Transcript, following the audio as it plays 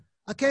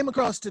I came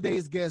across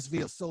today's guest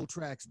via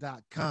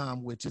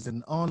soultracks.com, which is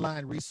an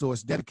online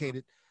resource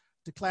dedicated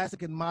to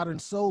classic and modern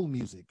soul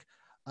music.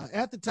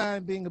 At the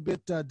time, being a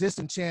bit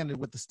disenchanted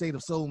with the state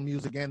of soul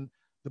music and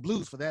the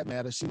blues for that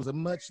matter, she was a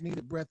much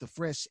needed breath of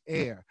fresh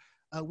air.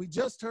 We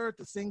just heard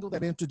the single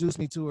that introduced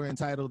me to her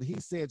entitled He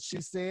Said,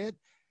 She Said.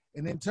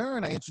 And in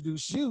turn, I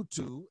introduce you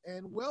to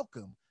and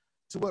welcome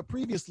to what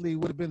previously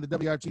would have been the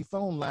WRFG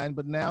phone line,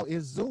 but now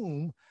is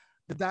Zoom,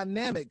 the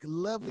dynamic,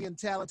 lovely, and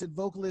talented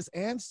vocalist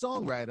and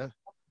songwriter,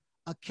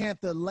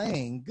 Acantha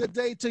Lang. Good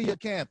day to you,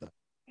 Acantha.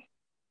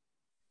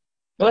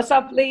 What's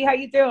up, Lee? How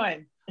you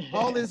doing?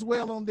 All is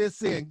well on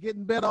this end.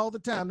 Getting better all the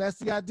time. That's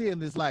the idea in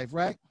this life,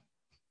 right?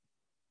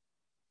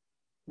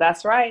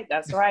 That's right.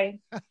 That's right.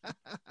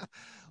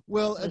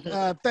 Well,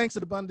 thanks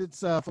in abundance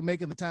for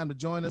making the time to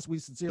join us. We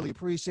sincerely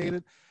appreciate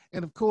it.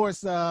 And of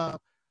course,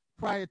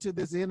 prior to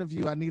this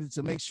interview, I needed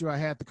to make sure I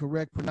had the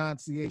correct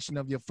pronunciation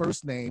of your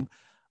first name,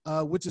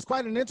 which is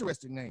quite an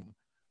interesting name.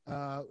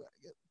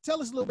 Tell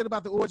us a little bit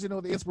about the origin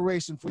or the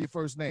inspiration for your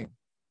first name.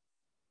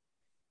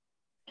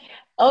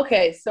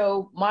 Okay,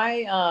 so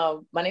my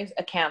name's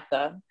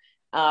Acantha,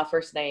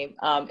 first name,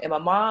 and my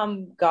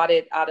mom got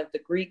it out of the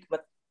Greek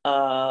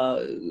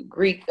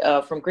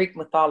from Greek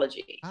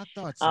mythology. I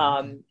thought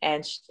so.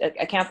 And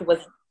Acantha was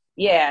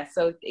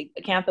so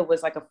Acantha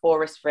was like a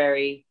forest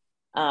fairy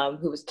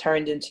who was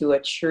turned into a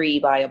tree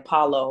by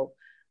Apollo.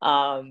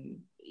 And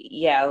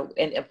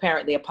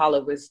apparently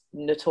Apollo was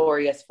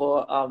notorious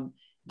for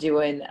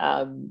doing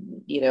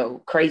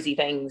crazy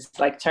things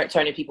like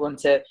turning people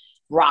into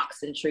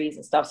rocks and trees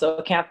and stuff. So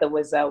Acantha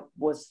was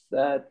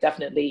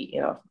definitely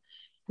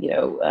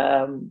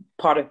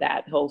part of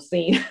that whole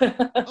scene.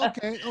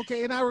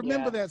 Okay, and I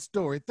remember that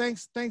story.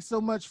 Thanks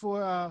so much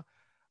for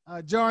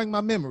jarring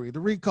my memory, the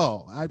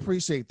recall. I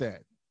appreciate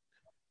that.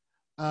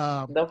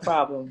 No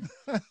problem.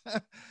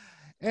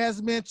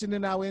 As mentioned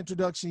in our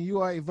introduction,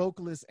 you are a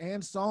vocalist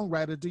and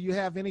songwriter. Do you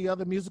have any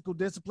other musical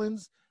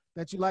disciplines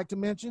that you like to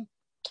mention?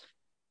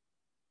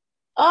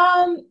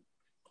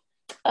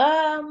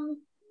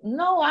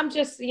 No, I'm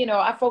just,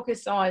 I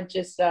focus on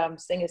just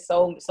singing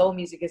soul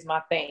music is my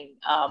thing.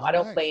 I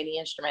don't play any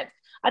instruments.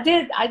 I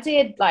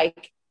did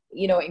like,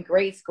 in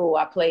grade school,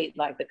 I played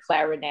like the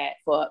clarinet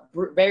for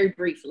very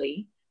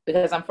briefly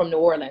because I'm from New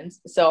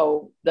Orleans.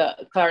 So the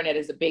clarinet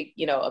is a big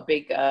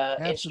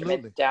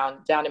instrument down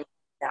in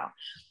town.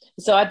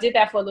 So I did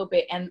that for a little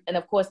bit. And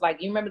of course,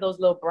 like, you remember those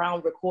little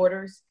brown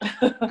recorders?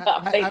 I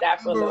played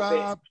that for a little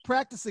bit.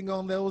 Practicing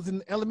on those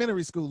in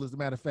elementary school, as a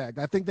matter of fact.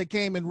 I think they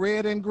came in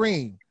red and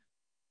green.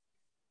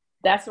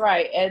 That's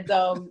right. And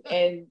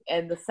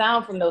the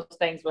sound from those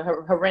things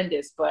were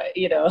horrendous, but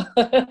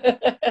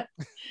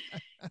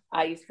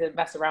I used to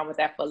mess around with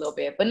that for a little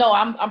bit. But no,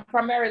 I'm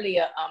primarily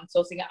a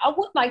soul singer. I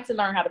would like to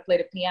learn how to play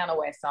the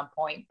piano at some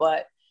point,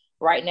 but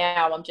right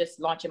now I'm just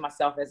launching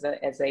myself as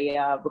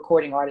a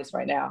recording artist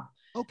right now.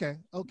 Okay.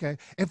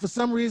 And for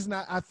some reason,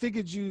 I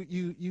figured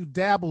you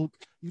dabbled,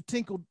 you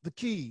tinkled the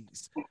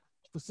keys.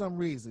 For some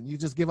reason, you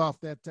just give off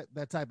that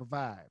type of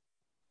vibe.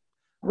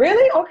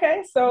 Really?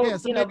 Okay. So,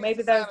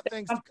 maybe that's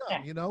things to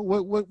come.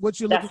 What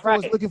you're looking for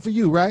is looking for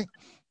you, right?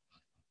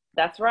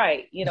 That's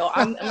right.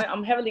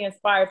 I'm heavily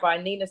inspired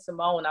by Nina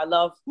Simone. I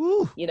love,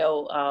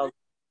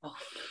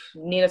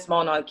 Nina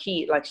Simone on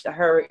key, like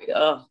her.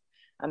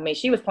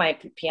 She was playing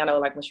piano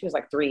like when she was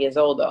like 3 years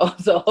old, though.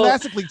 So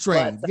classically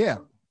trained, yeah.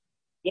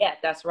 Yeah,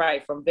 that's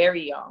right. From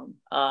very young.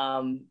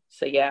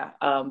 But yeah,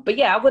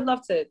 I would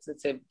love to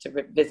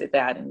revisit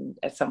that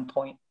at some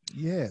point.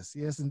 Yes,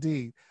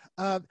 indeed.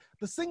 The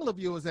single of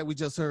yours that we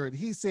just heard,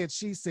 He Said,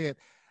 She Said,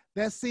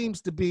 that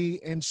seems to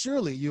be, and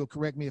surely you'll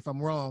correct me if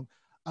I'm wrong,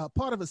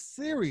 part of a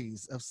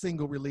series of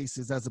single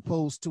releases as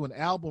opposed to an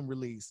album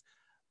release.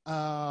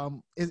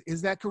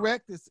 Is that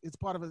correct? It's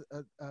part of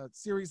a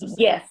series of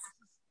singles?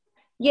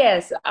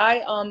 Yes.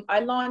 I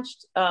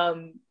launched,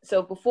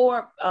 so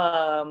before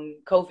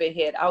COVID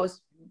hit, I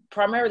was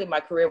primarily, my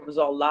career was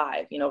all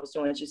live, I was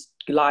doing just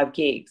live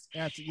gigs.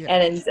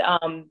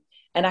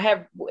 And I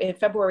have, in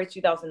February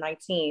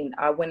 2019,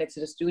 I went into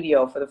the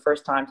studio for the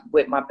first time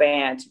with my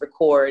band to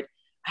record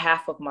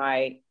half of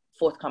my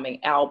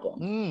forthcoming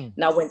album.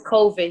 Now, when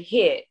COVID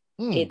hit,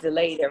 it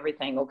delayed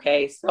everything,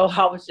 okay? So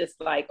I was just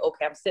like,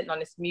 okay, I'm sitting on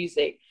this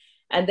music.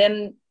 And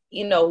then,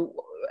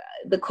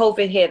 the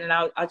COVID hit, and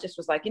I just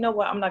was like, you know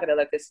what? I'm not going to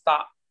let this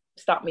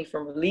stop me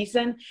from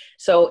releasing.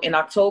 So in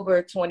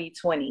October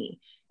 2020,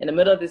 in the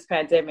middle of this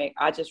pandemic,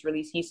 I just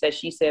released He Said,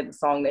 She Said, the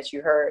song that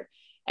you heard.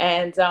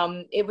 And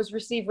it was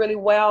received really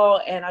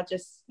well. And I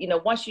just,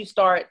 once you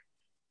start,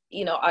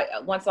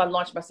 once I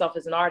launched myself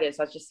as an artist,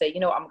 I just say,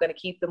 I'm going to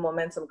keep the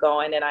momentum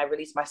going. And I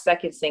released my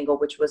second single,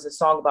 which was a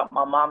song about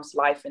my mom's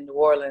life in New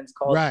Orleans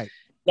called,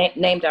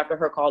 named after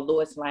her, called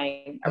Lois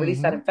Lane. I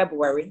released that in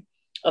February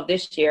of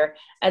this year.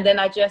 And then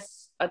I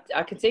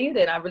continued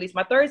it. I released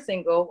my third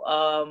single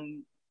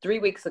 3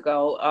 weeks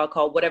ago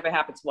called Whatever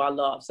Happened to Our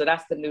Love. So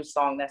that's the new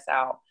song that's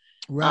out.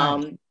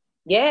 Right.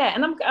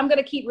 And I'm going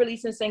to keep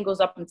releasing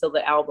singles up until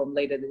the album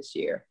later this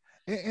year.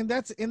 And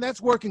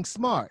that's working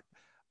smart.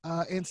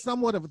 and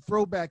somewhat of a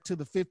throwback to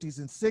the 50s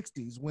and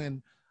 60s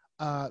when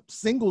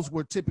singles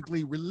were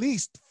typically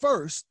released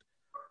first,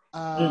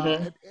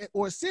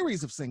 or a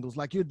series of singles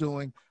like you're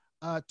doing,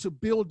 to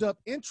build up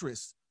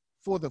interest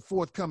for the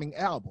forthcoming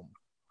album.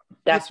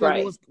 That's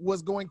right.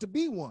 Was going to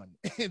be one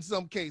in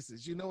some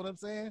cases, you know what I'm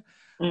saying?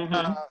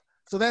 Mm-hmm.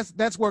 So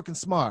that's working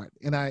smart,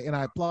 and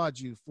I applaud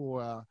you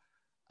for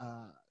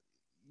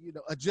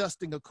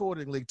adjusting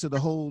accordingly to the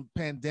whole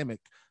pandemic,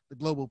 the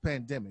global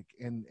pandemic,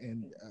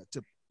 and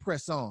to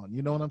press on.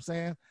 You know what I'm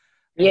saying?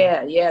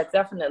 Yeah,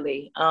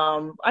 definitely.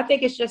 I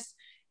think it's just,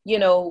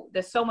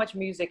 there's so much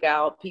music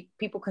out.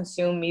 People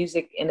consume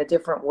music in a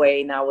different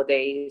way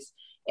nowadays.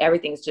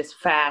 Everything's just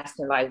fast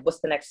and like, what's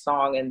the next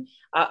song? And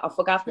I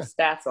forgot the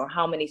stats on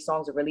how many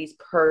songs are released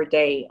per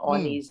day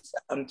on these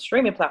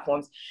streaming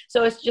platforms.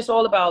 So it's just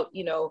all about,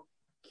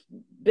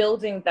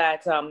 building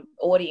that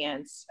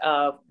audience,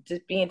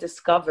 just being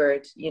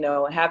discovered,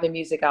 having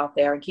music out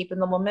there and keeping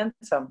the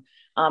momentum,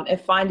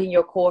 and finding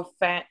your core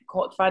fan,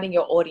 finding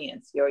your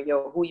audience,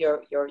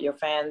 your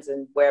fans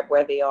and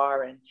where they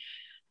are. And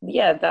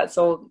yeah, that's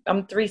so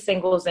I'm 3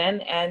 singles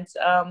in, and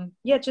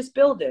just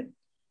building.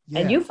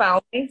 Yeah. And you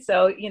found me,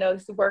 so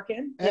it's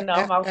working. I'm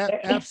out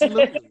there.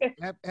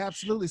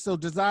 Absolutely. So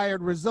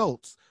desired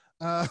results,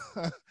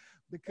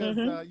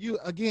 because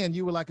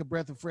you were like a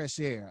breath of fresh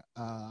air.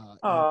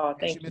 Oh,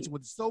 thank you. Mentioned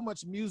with so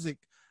much music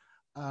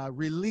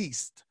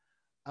released,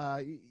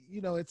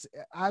 it's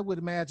I would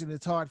imagine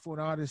it's hard for an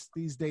artist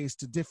these days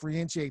to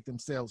differentiate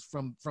themselves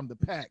from the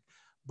pack,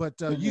 but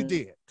you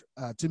did,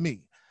 to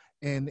me,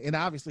 and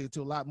obviously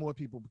to a lot more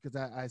people, because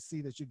I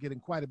see that you're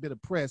getting quite a bit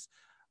of press.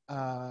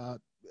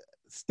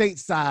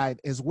 Stateside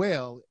as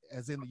well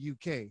as in the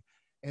UK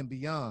and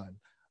beyond.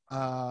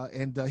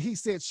 He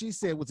said, she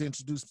said was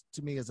introduced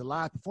to me as a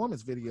live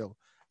performance video,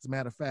 as a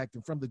matter of fact,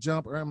 and from the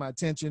jump earned my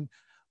attention.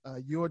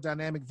 Your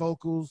dynamic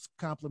vocals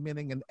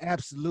complementing an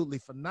absolutely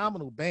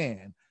phenomenal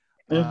band.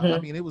 I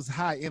mean, it was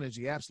high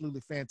energy,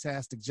 absolutely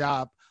fantastic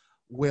job.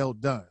 Well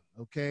done.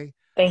 Okay.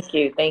 Thank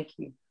you.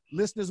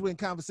 Listeners, we're in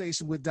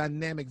conversation with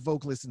dynamic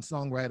vocalist and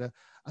songwriter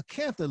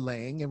Acantha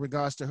Lang in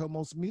regards to her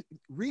most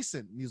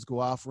recent musical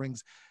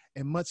offerings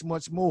and much,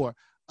 much more.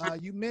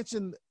 You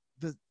mentioned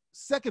the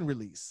second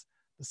release,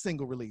 the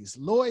single release,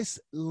 Lois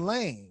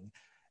Lane,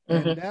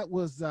 and that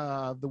was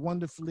the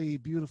wonderfully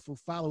beautiful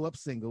follow-up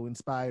single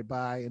inspired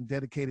by and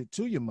dedicated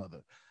to your mother.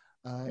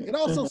 It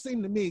also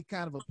seemed to me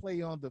kind of a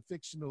play on the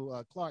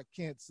fictional Clark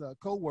Kent's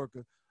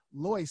co-worker,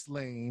 Lois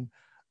Lane,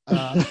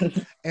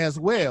 as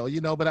well,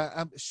 but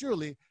I'm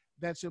surely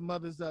that's your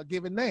mother's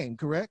given name,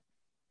 correct?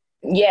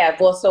 Yeah,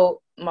 well,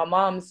 so my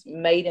mom's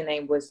maiden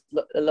name was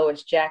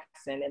Lois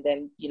Jackson, and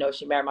then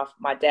she married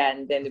my dad,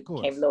 and then it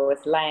became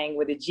Lois Lang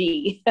with a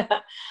G.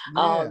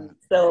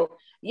 So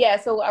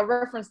I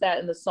referenced that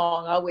in the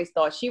song. I always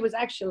thought she was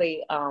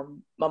actually my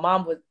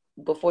mom was,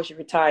 before she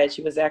retired,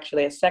 she was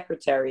actually a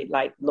secretary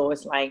like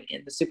Lois Lang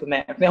in the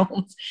Superman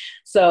films.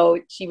 So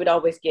she would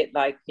always get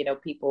like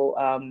people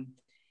kind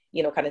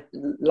of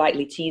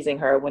lightly teasing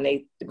her when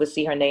they would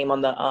see her name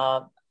on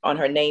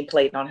her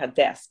nameplate on her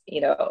desk,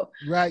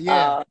 Right.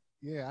 Yeah.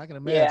 I can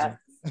imagine.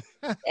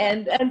 Yeah.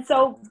 and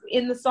so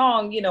in the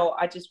song,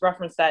 I just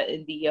referenced that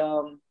in the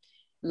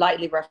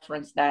lightly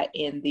referenced that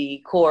in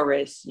the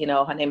chorus.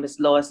 Her name is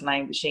Lois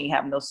Lane, but she ain't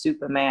have no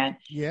Superman.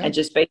 Yeah. And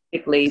just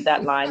basically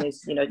that line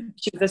is,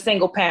 she was a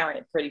single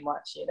parent, pretty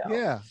much.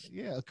 Yeah.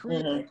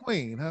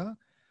 Queen, huh?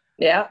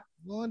 Yeah.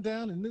 Going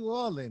down in New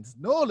Orleans.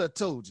 Nola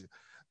told you.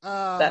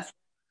 That's.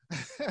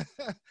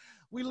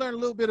 We learned a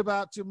little bit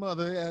about your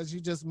mother, as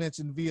you just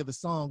mentioned, via the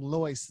song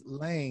Lois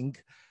Lang.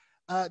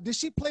 Did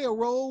she play a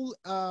role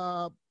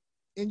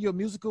in your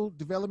musical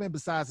development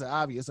besides the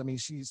obvious? I mean,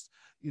 she's,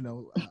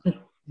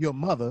 your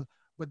mother,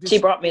 but she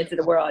brought me into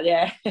the world.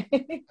 Yeah.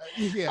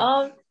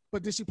 Yeah.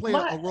 But did she play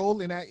a role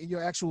in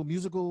your actual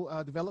musical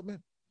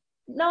development?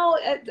 No,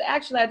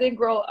 actually, I didn't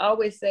grow. I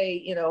always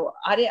say,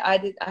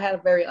 I had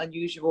a very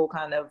unusual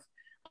kind of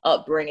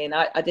upbringing.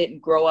 I didn't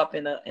grow up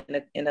in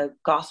a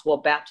gospel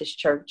Baptist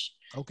church.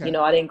 Okay.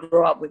 I didn't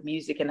grow up with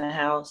music in the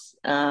house.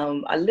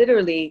 I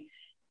literally,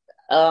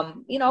 I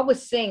would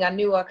sing. I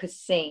knew I could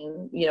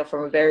sing,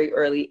 from a very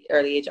early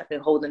age. I could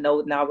hold a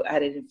note, and I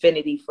had an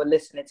affinity for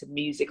listening to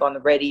music on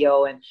the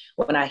radio. And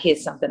when I hear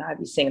something, I'd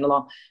be singing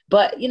along.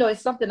 But,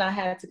 it's something I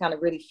had to kind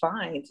of really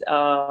find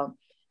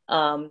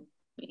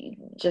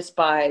just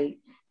by,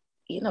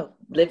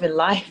 living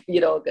life,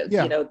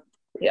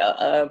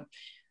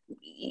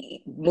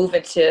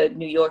 moving to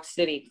New York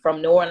City.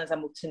 From New Orleans, I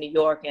moved to New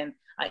York, and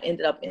I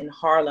ended up in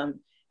Harlem,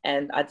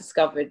 and I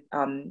discovered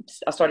I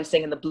started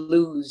singing the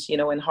blues,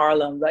 in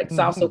Harlem. Like,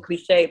 sounds so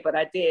cliche, but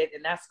I did,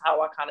 and that's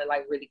how I kind of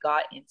like really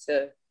got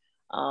into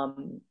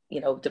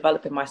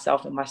developing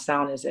myself and my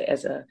sound as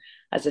a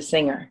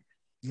singer.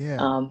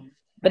 Yeah.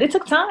 But it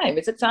took time.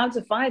 It took time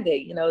to find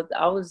it.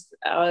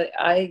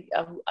 I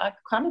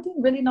kind of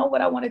didn't really know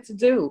what I wanted to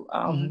do.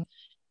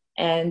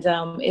 And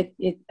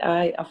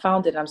I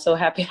found it. I'm so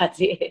happy I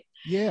did.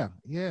 Yeah.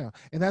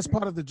 And that's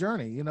part of the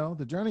journey.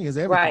 The journey is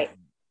everything. Right.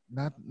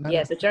 not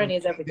Yes, the journey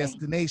is everything.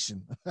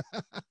 destination,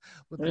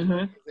 but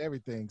the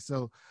everything.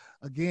 So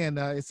again,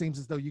 it seems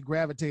as though you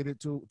gravitated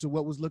to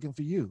what was looking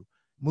for you,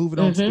 moving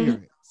on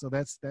spirit. So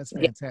that's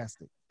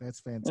fantastic. That's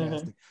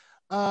fantastic.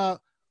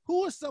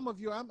 Who are some of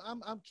your?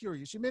 I'm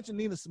curious. You mentioned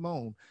Nina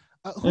Simone.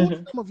 Who are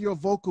some of your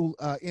vocal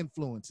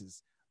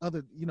influences?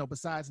 Other,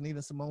 besides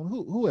Nina Simone,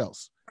 who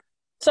else?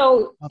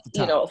 So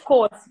of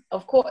course,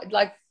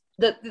 like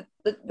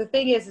the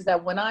thing is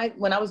that when I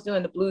was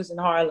doing the blues in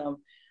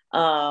Harlem,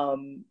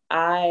 Harlem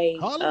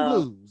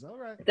Blues, all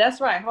right.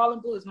 That's right,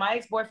 Harlem Blues. My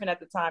ex-boyfriend at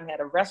the time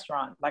had a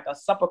restaurant, like a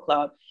supper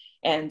club,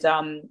 and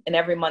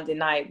every Monday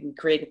night we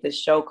created this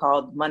show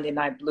called Monday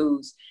Night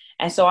Blues,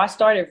 and so I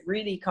started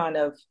really kind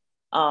of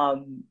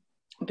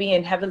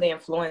being heavily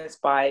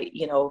influenced by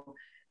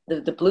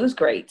the blues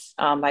greats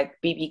like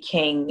B.B.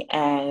 King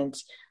and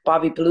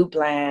Bobby Blue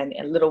Bland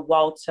and Little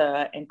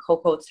Walter and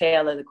Coco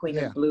Taylor, the Queen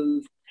of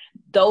Blues.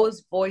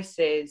 Those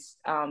voices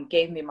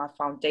gave me my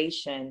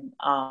foundation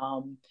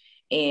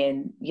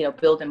in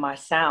building my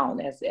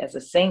sound as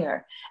a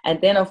singer. And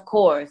then of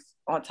course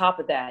on top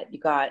of that you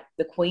got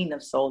the Queen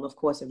of Soul, of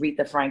course,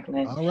 Aretha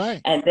Franklin. All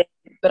right. And then,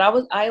 but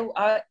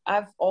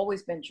I've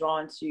always been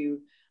drawn to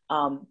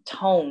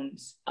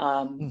tones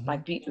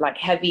like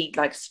heavy,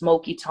 like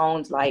smoky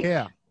tones, like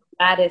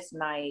Gladys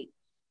Knight,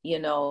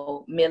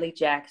 Millie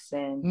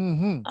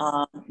Jackson,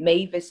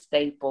 Mavis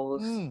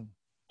Staples,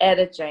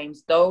 Etta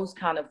James, those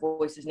kind of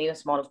voices, Nina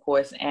Simone, of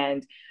course,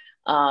 and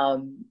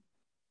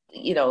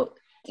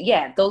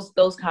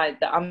those kind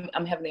of,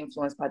 I'm heavily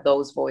influenced by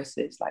those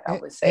voices, like I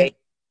would say.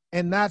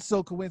 And not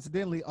so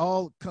coincidentally,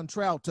 all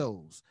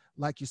contraltos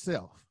like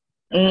yourself.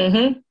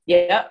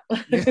 Yeah.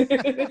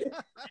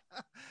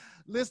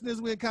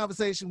 Listeners, we're in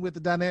conversation with the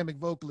dynamic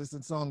vocalist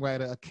and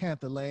songwriter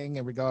Acantha Lang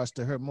in regards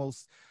to her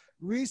most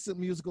recent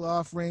musical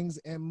offerings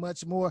and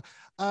much more.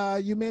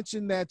 You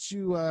mentioned that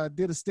you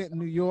did a stint in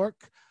New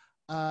York,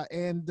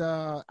 and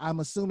I'm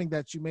assuming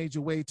that you made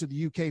your way to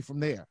the UK from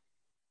there.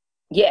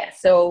 Yeah.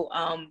 So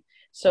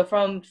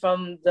from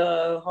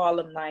the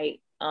Harlem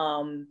night,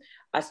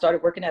 I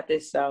started working at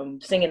this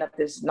singing at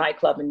this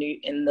nightclub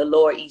in the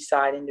Lower East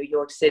Side in New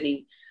York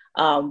City,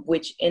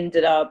 which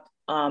ended up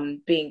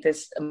being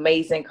this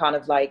amazing kind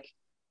of like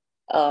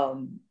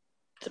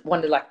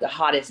one of like the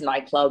hottest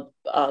nightclub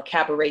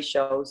cabaret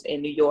shows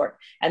in New York.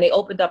 And they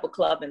opened up a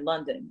club in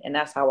London, and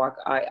that's how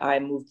I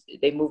moved.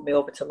 They moved me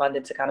over to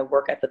London to kind of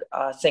work at the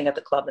sing at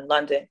the club in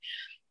London.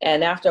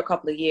 And after a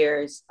couple of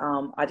years,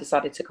 I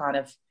decided to kind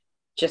of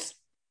just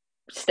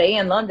stay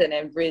in London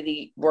and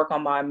really work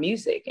on my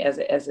music as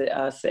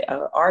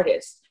a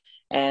artist.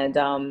 And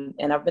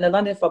I've been in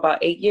London for about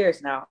 8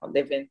 years now,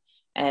 living.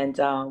 And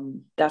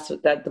that's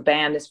what the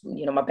band is,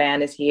 my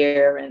band is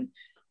here, and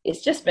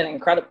it's just been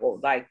incredible.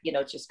 Like,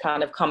 just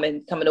kind of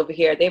coming over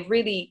here. They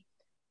really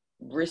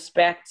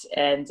respect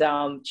and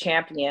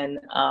champion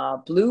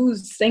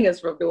blues singers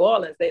from New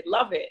Orleans. They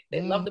love it.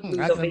 They love the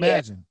blues over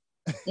here.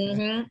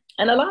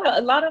 And a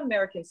lot of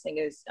American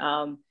singers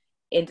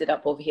ended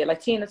up over here.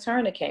 Like Tina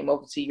Turner came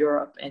over to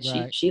Europe, and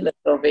she lived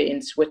over in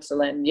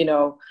Switzerland.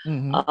 A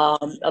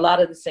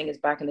lot of the singers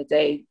back in the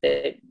day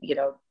that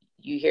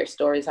you hear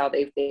stories how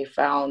they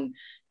found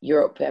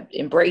Europe have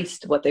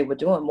embraced what they were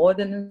doing more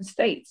than in the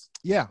States.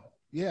 Yeah.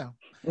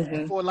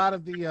 And for a lot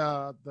of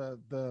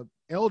the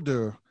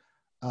elder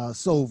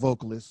soul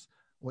vocalists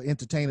or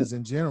entertainers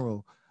in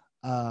general,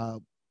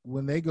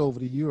 when they go over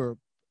to Europe,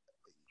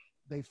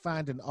 they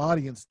find an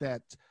audience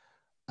that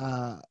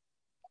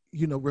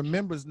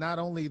remembers not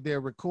only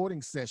their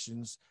recording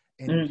sessions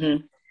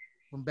and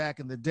from back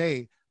in the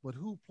day, but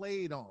who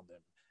played on them.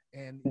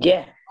 And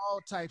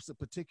all types of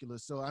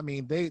particulars. So I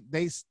mean,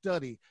 they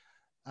study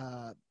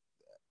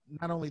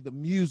not only the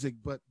music,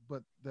 but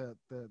the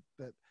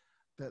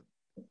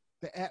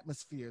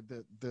atmosphere,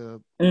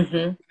 the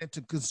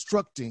into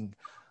constructing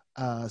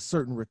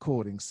certain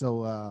recordings.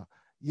 So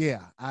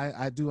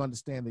I do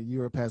understand that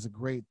Europe has a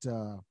great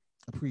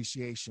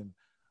appreciation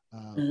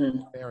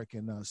for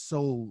American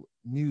soul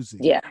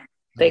music. Yeah,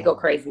 they go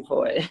crazy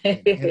for it.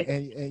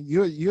 and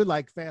you're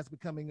like fast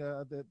becoming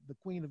the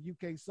queen of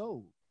UK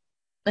soul.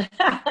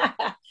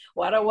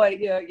 Well, I don't want.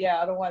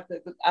 I don't want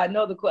to. I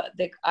know the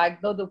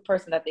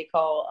person that they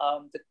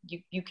call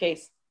the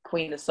UK's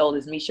Queen of Soul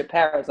is Misha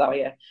Paris out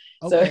here.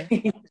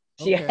 Okay.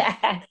 So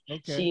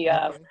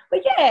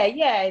but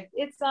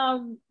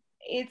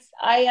it's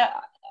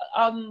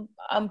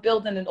I'm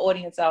building an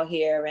audience out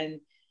here,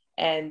 and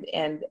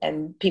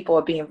people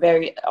are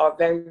very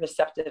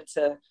receptive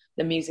to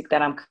the music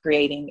that I'm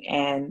creating,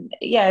 and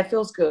it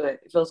feels good.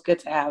 It feels good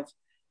to have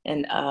a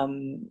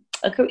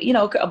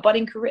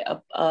budding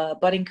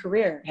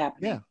career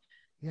happening.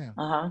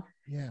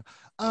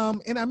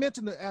 And I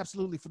mentioned the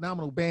absolutely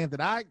phenomenal band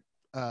that I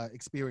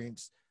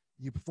experienced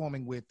you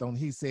performing with on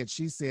He Said,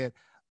 She Said.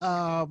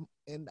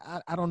 And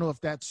I don't know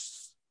if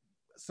that's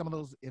some of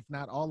those, if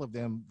not all of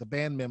them, the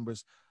band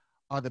members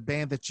are the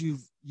band that you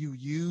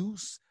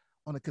use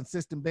on a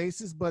consistent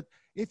basis. But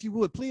if you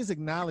would, please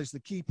acknowledge the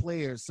key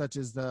players such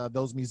as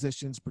those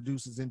musicians,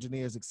 producers,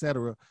 engineers,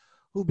 etc.,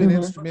 who've been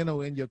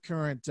instrumental in your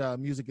current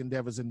music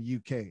endeavors in the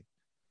UK?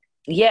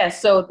 Yeah,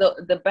 so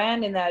the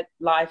band in that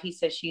live He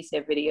Said She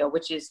Said video,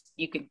 which is,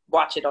 you can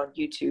watch it on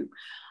YouTube,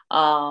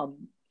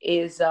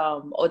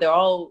 they're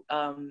all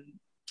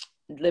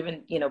live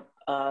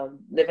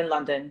in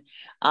London,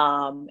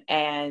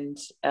 and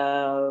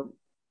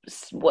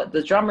what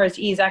the drummer is,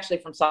 he's actually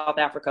from South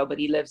Africa, but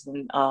he lives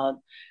in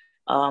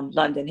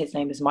London. His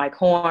name is Mike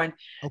Horn.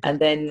 Okay. And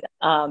then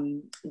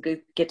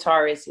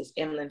guitarist is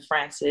Emlyn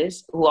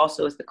Francis, who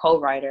also is the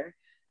co-writer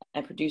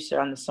and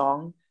producer on the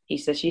song He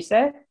Said She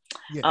Said.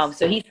 Yes.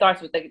 So he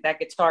starts with that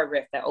guitar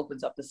riff that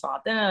opens up the song.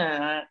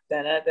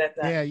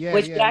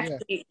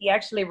 He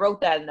actually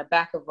wrote that in the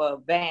back of a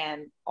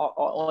van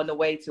on the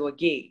way to a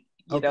gig.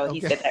 He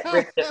said that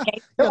riff just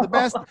came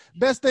the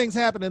best things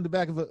happen in the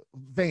back of a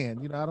van.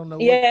 I don't know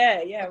what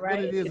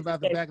it is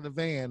about the back of the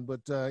van,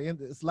 but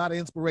it's a lot of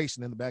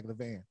inspiration in the back of the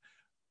van.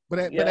 But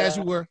as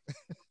you were.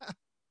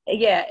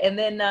 Yeah, and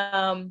then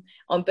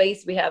on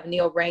bass we have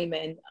Neil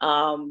Raymond,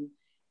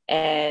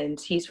 and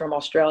he's from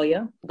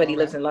Australia, but he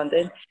lives in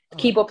London.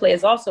 Keyboard player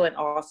is also an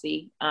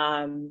Aussie,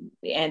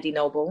 Andy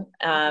Noble.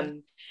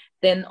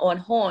 Then on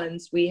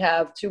horns we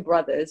have two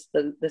brothers,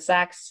 the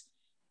sax,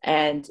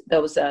 and there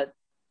was a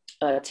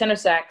tenor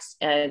sax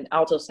and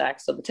alto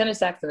sax. So the tenor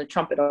sax and the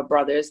trumpet are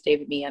brothers,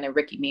 David Meehan and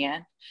Ricky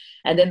Meehan.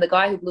 And then the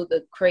guy who blew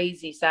the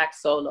crazy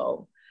sax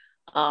solo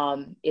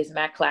is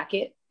Matt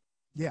Clackett.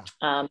 Yeah.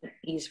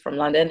 He's from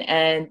London.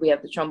 And we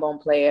have the trombone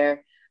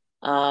player,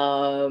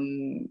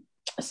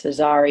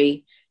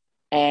 Cesare,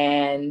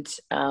 and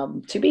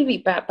to be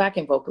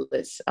backing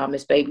vocalist,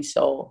 Miss Baby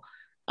Soul.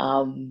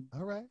 All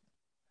right.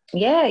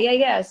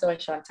 Yeah. So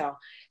Chantal.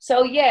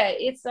 So yeah,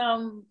 it's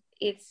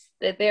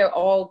that they're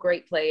all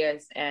great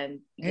players and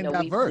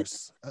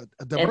diverse, a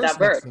diverse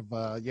mix of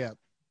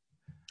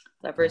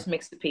diverse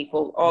mix of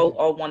people,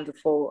 all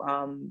wonderful.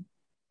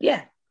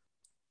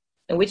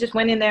 And we just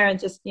went in there and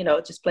just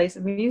play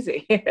some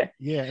music.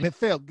 Yeah, and it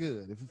felt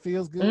good. If it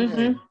feels good,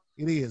 hey,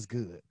 it is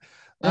good.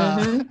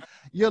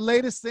 Your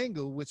latest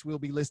single, which we'll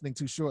be listening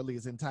to shortly,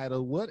 is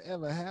entitled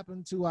 "Whatever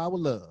Happened to Our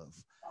Love."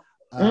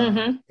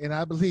 And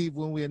I believe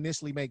when we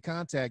initially made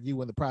contact, you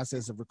were in the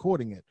process of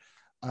recording it.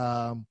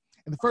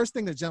 And the first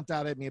thing that jumped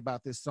out at me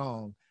about this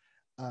song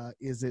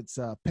is its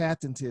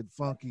patented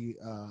funky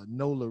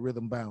NOLA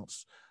rhythm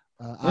bounce,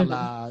 a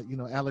la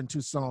Alan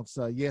Toussaint's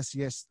 "Yes,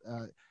 Yes,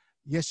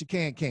 Yes You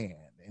Can,"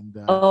 and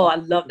I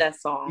love that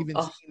song. Even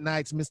Gene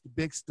Knight's "Mr.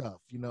 Big Stuff,"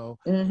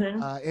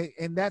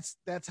 and that's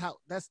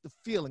the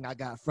feeling I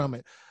got from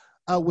it.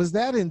 Was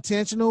that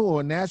intentional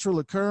or natural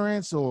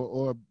occurrence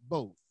or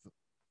both?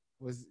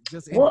 Was it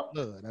just in the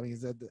blood? I mean,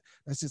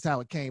 that's just how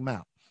it came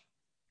out?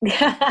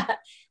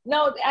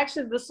 No,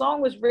 actually the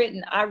song was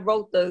written, I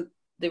wrote the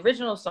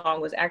original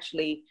song was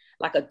actually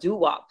like a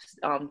doo-wop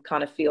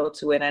kind of feel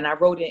to it, and I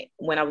wrote it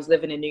when I was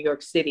living in New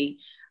York City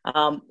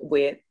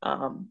with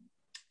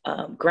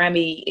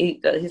Grammy.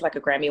 He's like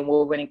a Grammy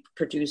award-winning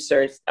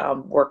producer,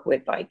 work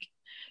with like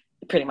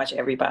pretty much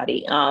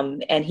everybody,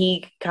 and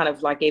he kind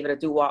of like gave it a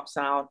doo-wop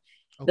sound.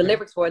 The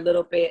lyrics were a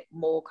little bit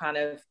more kind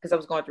of, because I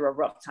was going through a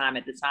rough time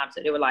at the time,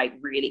 so they were like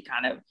really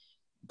kind of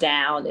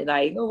down and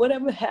like,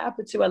 whatever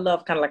happened to our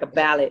love, kind of like a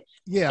ballad.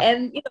 Yeah.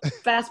 And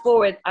fast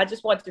forward, I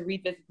just wanted to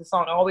revisit the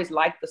song. I always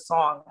liked the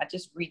song. I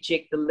just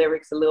rejigged the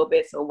lyrics a little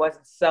bit so it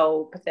wasn't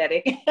so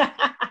pathetic.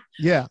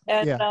 Yeah.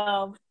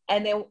 And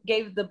then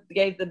gave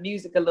the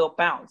music a little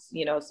bounce,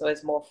 so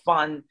it's more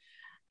fun.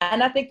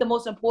 And I think the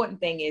most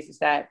important thing is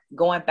that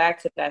going back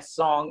to that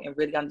song and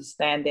really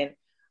understanding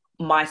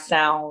my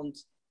sound,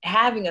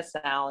 having a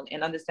sound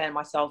and understanding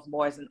myself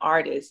more as an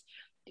artist,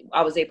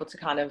 I was able to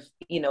kind of,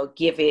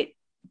 give it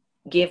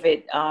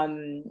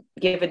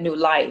new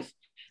life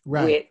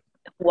with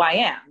who I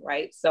am.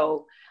 Right.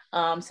 So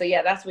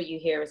yeah, that's what you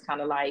hear is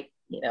kind of like,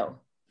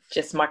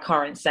 just my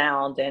current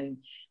sound, and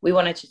we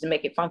wanted to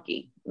make it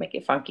funky, make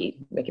it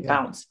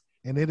bounce.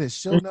 And it is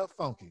sure enough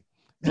funky.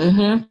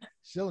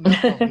 Sure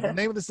enough funky. The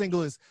name of the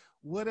single is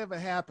 "Whatever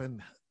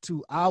Happened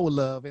to Our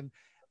Love," and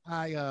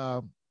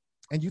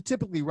and you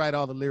typically write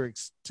all the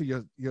lyrics to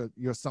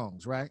your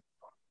songs, right?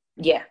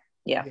 Yeah.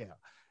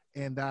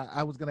 And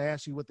I was going to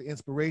ask you what the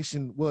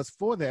inspiration was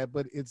for that,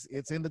 but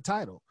it's in the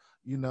title,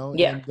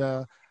 Yeah.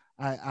 And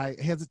I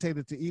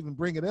hesitated to even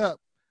bring it up.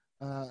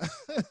 I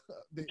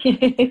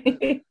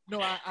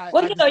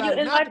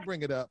decided not to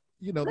bring it up.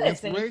 The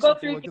inspiration for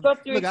it.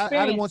 Look, I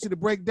didn't want you to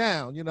break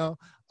down. No,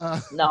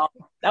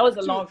 that was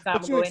a long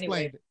time ago.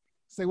 Anyway,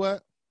 say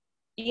what?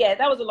 Yeah,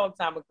 that was a long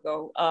time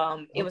ago.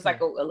 It was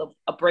like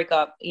a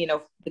breakup.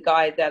 The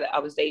guy that I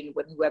was dating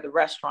with, who had the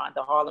restaurant,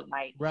 the Harlem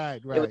Night.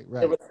 Right.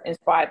 It was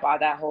inspired by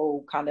that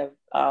whole kind of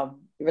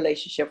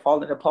relationship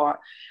falling apart.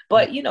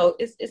 But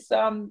it's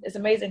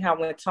amazing how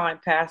when time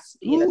passes,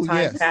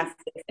 passes,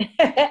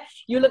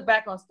 you look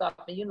back on stuff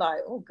and you're like,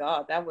 oh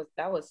God, that was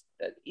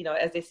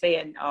as they say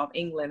in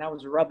England, that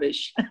was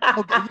rubbish.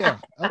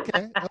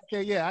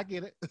 Okay, yeah, I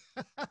get it.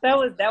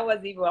 that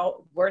wasn't even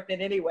worth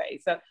it anyway.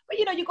 So, but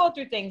you go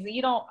through things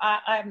and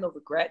I have no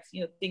regrets.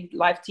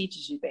 Life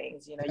teaches you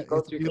things. You go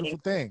through beautiful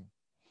things. Thing.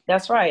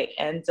 That's right.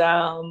 And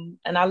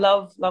I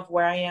love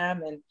where I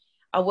am, and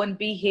I wouldn't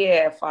be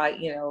here if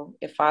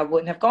I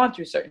wouldn't have gone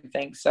through certain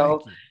things.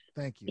 So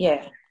Thank you.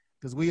 yeah.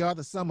 Because we are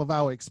the sum of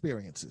our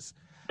experiences.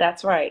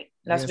 That's right.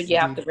 That's Yes, what you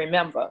have to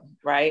remember,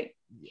 right?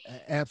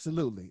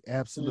 Absolutely.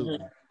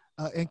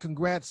 Mm-hmm. And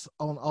congrats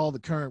on all the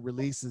current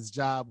releases.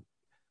 Job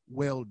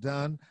well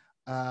done.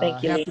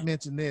 Thank you, Have Lee. to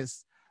mention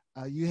this.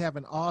 You have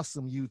an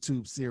awesome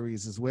YouTube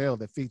series as well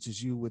that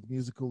features you with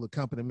musical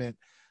accompaniment,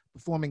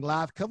 performing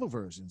live cover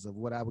versions of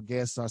what I would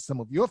guess are some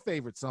of your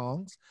favorite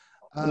songs.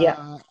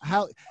 Yeah.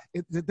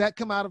 Did that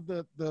come out of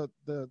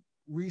the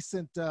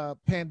recent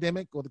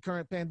pandemic or the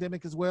current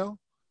pandemic as well?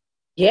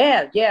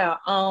 Yeah.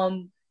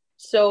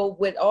 So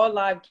with all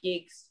live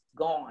gigs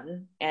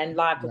gone and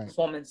live Right.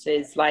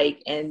 performances,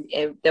 and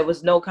there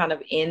was no kind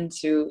of end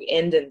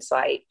in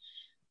sight,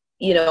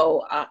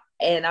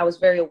 and I was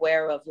very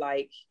aware of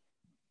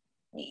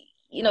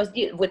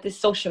with this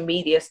social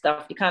media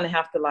stuff, you kind of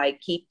have to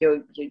keep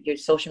your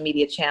social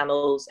media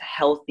channels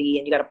healthy,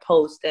 and you got to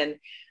post. And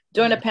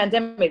during the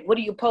pandemic, what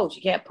do you post?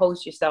 You can't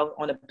post yourself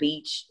on a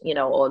beach,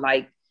 or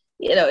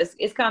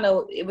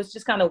it was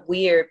just kind of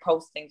weird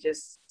posting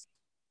just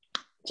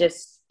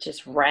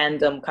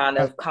random kind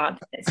Right. of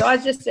content. So I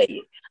just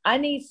say I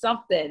need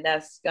something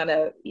that's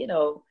gonna,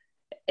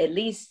 at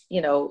least,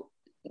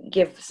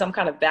 give some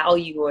kind of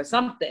value or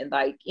something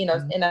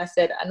Mhm. and I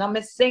said, and I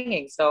miss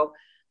singing. So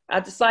I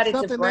decided to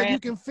Something that you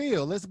brand. can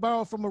feel. Let's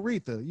borrow from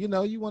Aretha. You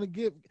want to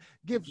give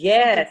something,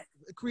 Yes.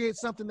 create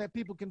something that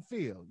people can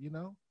feel.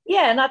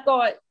 Yeah. And I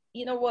thought,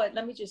 you know what,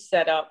 let me just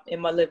set up in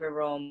my living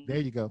room. There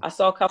you go. I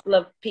saw a couple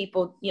of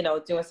people,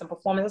 doing some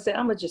performance. I said,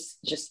 I'm gonna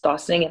just start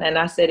singing. And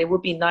I said it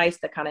would be nice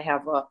to kind of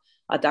have a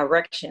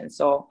direction.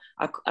 So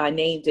I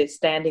named it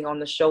Standing on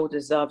the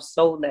Shoulders of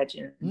Soul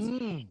Legends.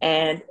 Mm.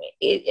 And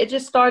it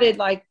just started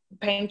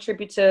paying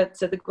tribute to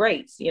the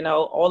greats,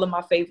 all of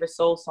my favorite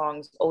soul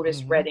songs,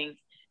 Otis Mm-hmm. Redding,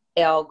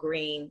 Al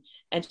Green,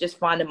 and just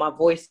finding my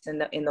voice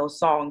in those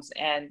songs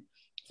and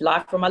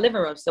live from my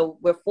living room. So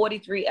we're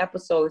 43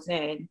 episodes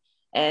in.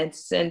 And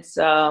since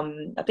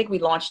I think we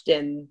launched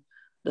in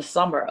the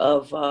summer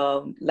of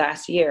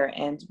last year,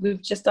 and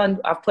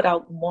I've put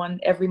out one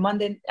every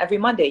Monday. Every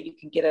Monday you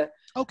can get a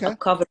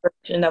cover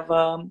version of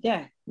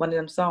one of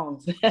them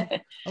songs.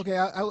 Okay,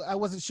 I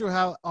wasn't sure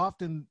how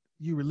often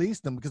you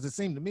released them because it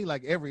seemed to me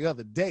like every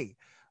other day,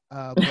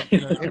 but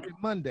every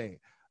Monday.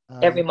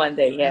 Every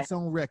Monday, yeah. That's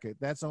on record.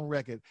 That's on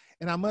record.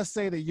 And I must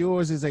say that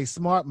yours is a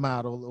smart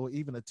model or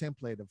even a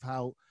template of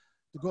how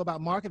to go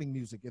about marketing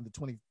music in the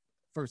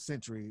 21st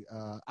century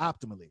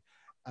optimally,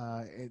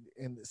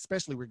 and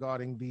especially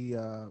regarding the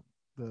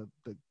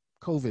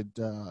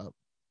COVID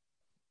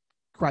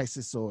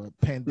crisis or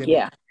pandemic.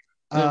 Yeah.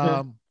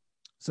 Mm-hmm.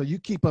 So you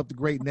keep up the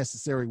great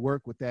necessary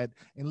work with that.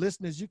 And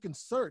listeners, you can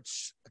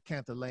search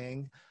Acantha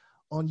Lang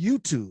on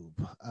YouTube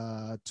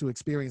to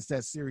experience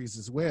that series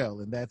as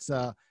well. And that's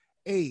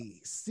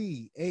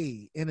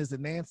ACAN as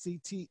in Nancy,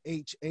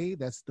 THA,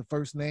 that's the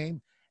first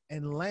name,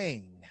 and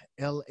Lang,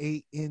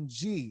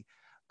 LANG.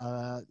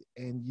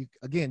 And you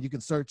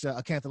can search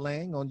Acantha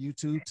Lang on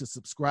YouTube to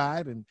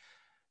subscribe and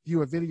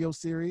view a video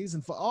series.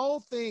 And for all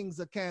things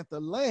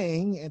Acantha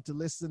Lang and to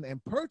listen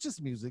and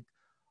purchase music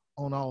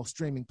on all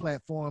streaming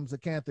platforms,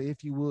 Acantha,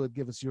 if you would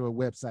give us your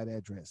website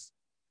address.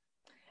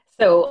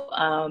 So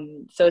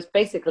it's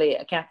basically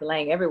Acantha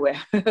Lang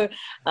everywhere. It's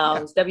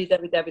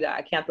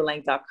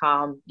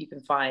www.acanthalang.com. You can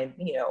find,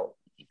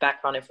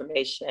 background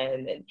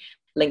information and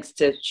links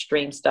to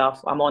stream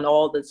stuff. I'm on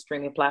all the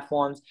streaming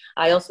platforms.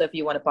 I also, if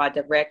you want to buy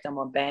direct, I'm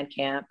on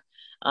Bandcamp,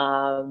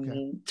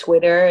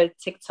 Twitter,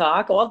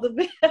 TikTok,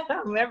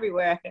 I'm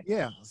everywhere.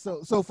 Yeah.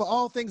 So for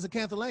all things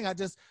Acantha Lang, I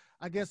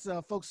guess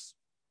folks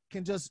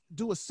can just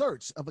do a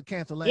search of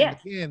Acantha Lang. Yeah.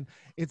 Again,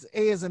 it's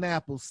A as in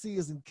apple, C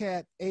as in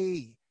cat,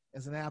 A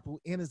as in apple,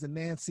 N as in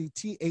Nancy,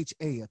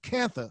 THA.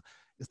 Acantha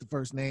is the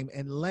first name,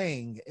 and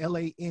Lang,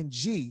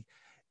 LANG,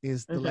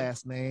 is the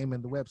last name,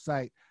 and the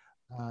website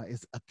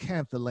is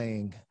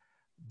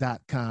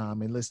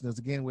acanthalang.com. And listeners,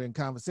 again, we're in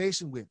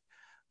conversation with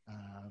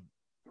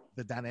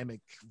the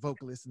dynamic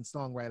vocalist and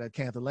songwriter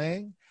Acantha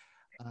Lang,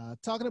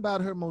 talking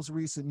about her most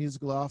recent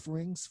musical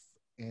offerings.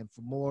 And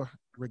for more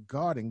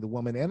regarding the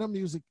woman and her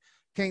music,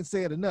 can't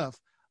say it enough,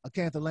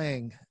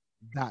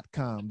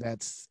 acanthalang.com.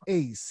 That's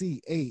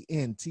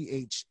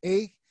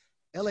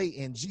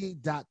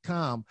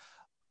ACANTHALANG.com.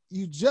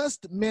 You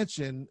just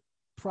mentioned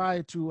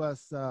prior to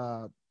us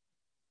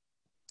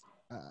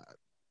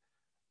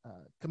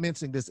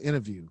commencing this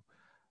interview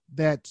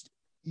that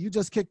you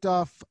just kicked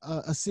off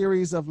a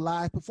series of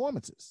live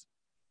performances.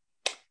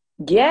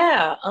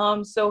 Yeah.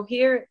 So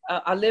here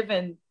I live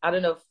in, I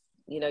don't know if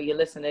your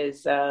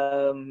listeners,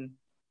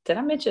 did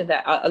I mention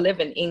that I live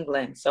in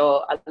England?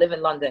 So I live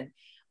in London,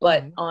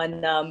 but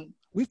on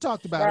we've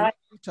talked about it.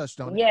 We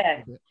touched on it.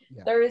 Yeah.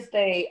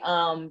 Thursday,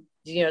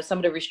 some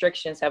of the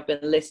restrictions have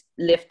been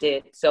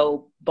lifted,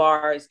 so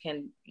bars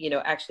can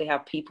actually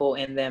have people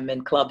in them,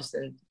 and clubs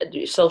and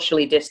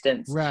socially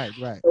distanced. Right.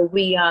 So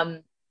we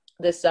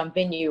this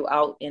venue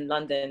out in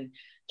London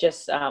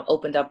just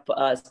opened up.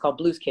 It's called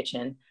Blues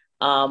Kitchen.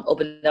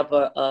 opened up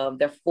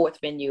their fourth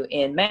venue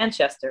in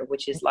Manchester,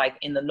 which is like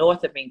in the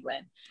north of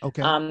England.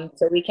 Okay.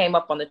 So we came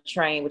up on the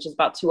train, which is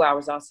about 2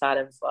 hours outside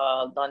of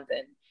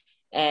London,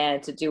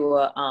 and to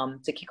do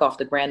to kick off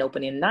the grand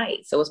opening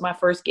night. So it was my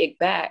first gig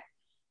back,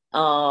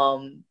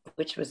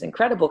 which was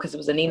incredible because it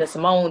was a Nina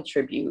Simone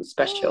tribute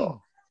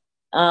special.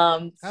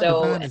 How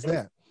divine is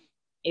that?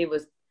 It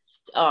was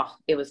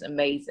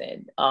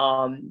amazing.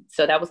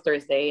 So that was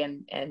Thursday,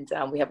 and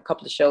we have a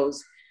couple of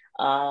shows.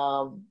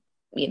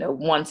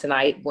 One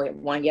tonight,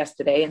 one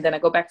yesterday, and then I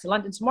go back to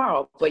London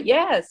tomorrow. But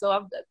yeah, so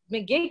I've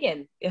been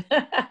gigging.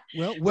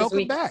 Well,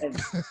 welcome back.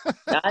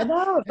 I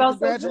know. It felt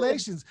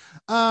congratulations.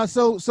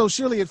 So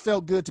surely it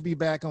felt good to be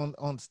back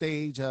on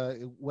stage,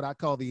 what I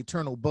call the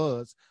eternal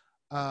buzz.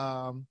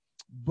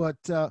 But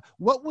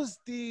what was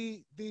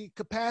the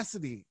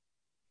capacity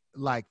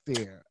like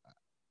there?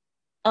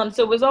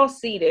 So it was all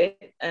seated,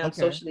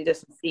 socially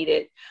distant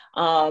seated.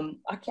 I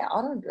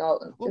don't know.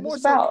 Well, more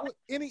so,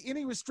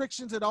 any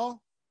restrictions at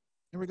all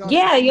in regards to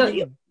seating?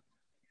 You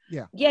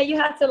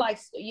had to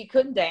you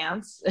couldn't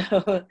dance.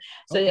 So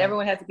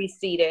everyone had to be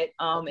seated.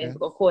 And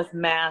of course,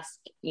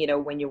 mask,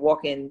 when you're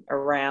walking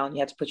around, you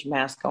had to put your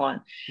mask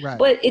on. Right.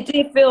 But it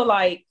did feel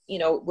like,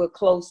 we're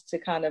close to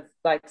kind of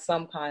like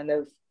some kind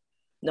of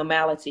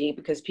normality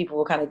because people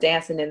were kind of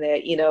dancing in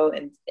there,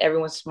 and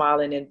everyone's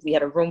smiling. And we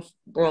had a room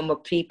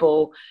of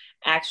people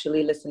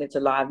actually listening to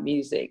live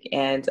music.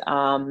 And,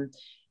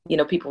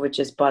 people were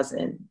just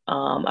buzzing.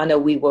 I know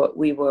we were,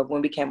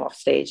 when we came off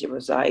stage, it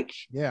was like,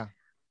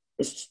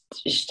 it's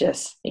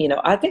just,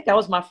 I think that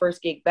was my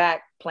first gig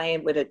back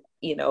playing with a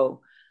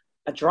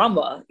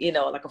drummer,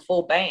 like a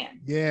full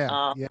band.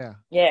 Yeah.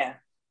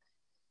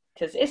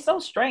 Because it's so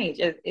strange,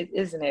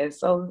 isn't it? It's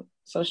so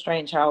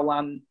strange how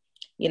a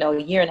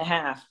year and a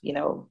half,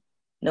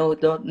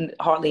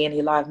 hardly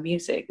any live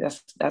music.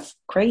 That's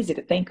crazy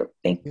to think about.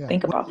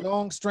 What a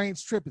long,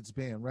 strange trip it's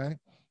been, right?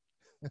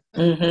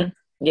 Mm-hmm.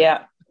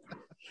 Yeah.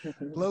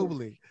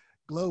 Globally.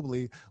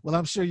 Well,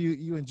 I'm sure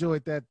you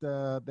enjoyed that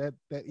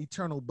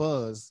eternal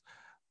buzz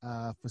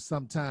for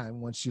some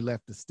time once you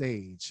left the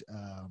stage.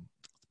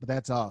 But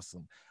that's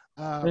awesome.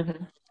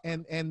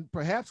 And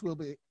perhaps we'll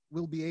be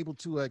able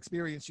to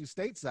experience you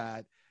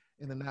stateside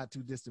in the not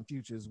too distant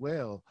future as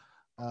well.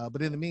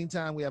 But in the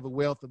meantime, we have a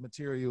wealth of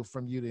material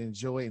from you to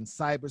enjoy in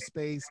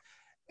cyberspace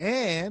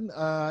and,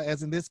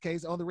 as in this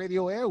case, on the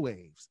radio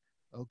airwaves.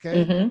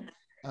 Okay.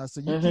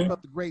 So you keep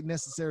up the great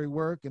necessary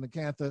work. And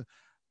Acantha,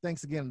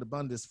 thanks again in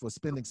abundance for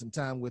spending some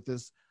time with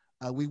us.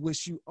 We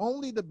wish you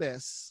only the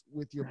best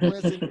with your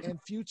present and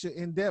future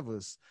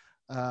endeavors.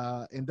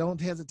 And don't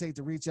hesitate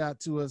to reach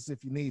out to us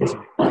if you need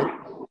to. Right?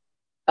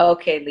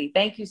 Okay, Lee.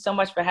 Thank you so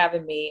much for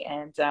having me.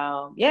 And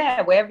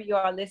wherever you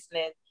are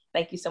listening,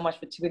 thank you so much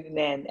for tuning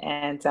in.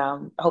 And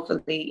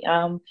hopefully,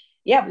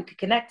 we could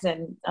connect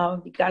and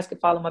you guys could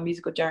follow my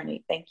musical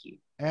journey. Thank you.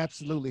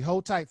 Absolutely.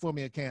 Hold tight for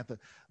me, Acantha.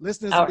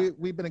 Listeners,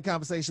 we've been in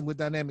conversation with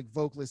dynamic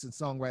vocalist and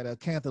songwriter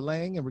Acantha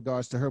Lang in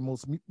regards to her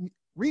most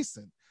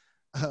recent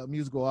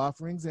musical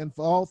offerings. And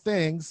for all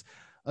things,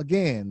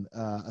 again,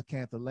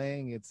 Acantha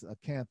Lang, it's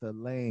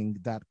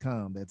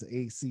acanthalang.com. That's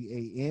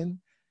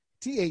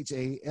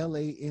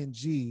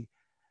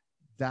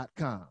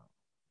ACANTHALANG.com.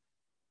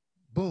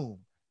 Boom.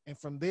 And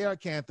from there,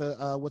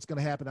 Acantha, what's going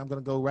to happen, I'm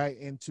going to go right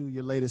into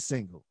your latest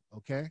single,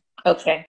 okay? Okay.